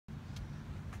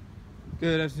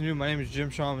Good afternoon, my name is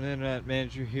Jim Shaw. I'm an internet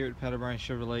manager here at Pat O'Brien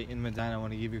Chevrolet in Medina. I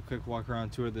want to give you a quick walk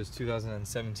around tour of this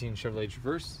 2017 Chevrolet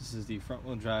Traverse. This is the front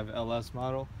wheel drive LS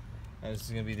model, and this is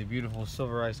going to be the beautiful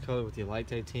silverized color with the light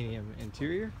titanium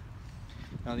interior.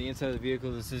 Now on the inside of the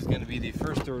vehicle, this is going to be the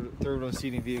first third row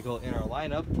seating vehicle in our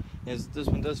lineup. As this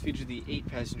one does feature the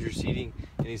 8-passenger seating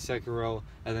in the second row,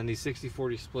 and then the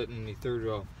 60-40 split in the third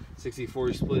row.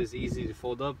 60-40 split is easy to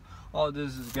fold up. All it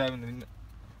does is grabbing the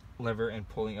lever and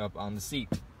pulling up on the seat.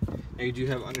 Now you do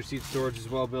have under-seat storage as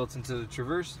well built into the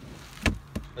Traverse,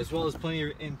 as well as plenty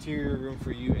of interior room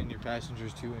for you and your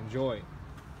passengers to enjoy.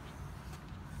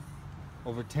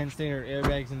 Over 10 standard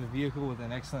airbags in the vehicle with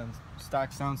an excellent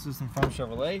stock sound system from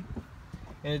Chevrolet,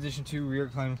 in addition to rear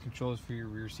climate controls for your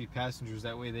rear seat passengers.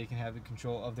 That way they can have the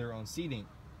control of their own seating.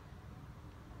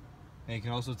 And you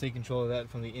can also take control of that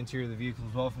from the interior of the vehicle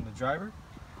as well, from the driver.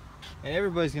 And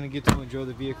everybody's going to get to enjoy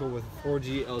the vehicle with a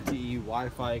 4G LTE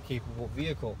Wi-Fi capable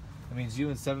vehicle. That means you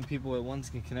and 7 people at once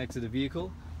can connect to the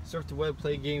vehicle, surf the web,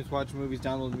 play games, watch movies,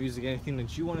 download music, anything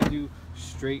that you want to do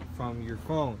straight from your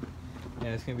phone. And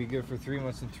it's going to be good for 3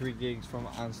 months and 3 gigs from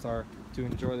OnStar to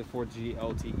enjoy the 4G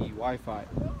LTE Wi-Fi.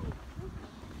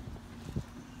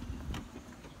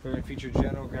 We're going to feature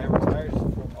general grabber tires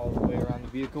all the way around the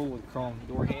vehicle with chrome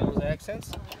door handles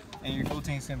accents. And your fuel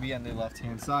tank is going to be on the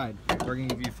left-hand side. So we're going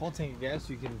to give you a full tank of gas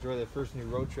so you can enjoy that first new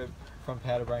road trip from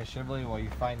Pat O'Brien Chevrolet while you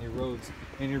find your roads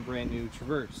in your brand new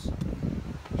Traverse.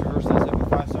 Traverse does have a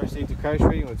 5-star safety crash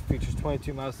rating, which features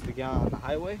 22 miles to the gallon on the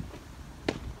highway,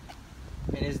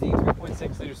 and is the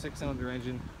 3.6-liter 6-cylinder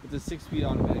engine with a 6-speed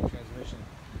automatic transmission.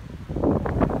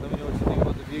 Let me know what you think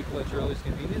about the vehicle at your earliest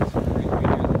convenience. We're going to be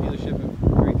here at the dealership at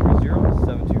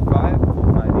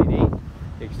 330-725-4588,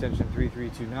 extension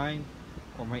 3329.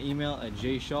 or my email at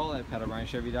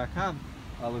jshaw@patobrienchevy.com.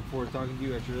 I look forward to talking to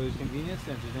you at your earliest convenience.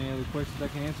 And if there's any other questions I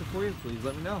can answer for you, please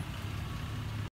let me know.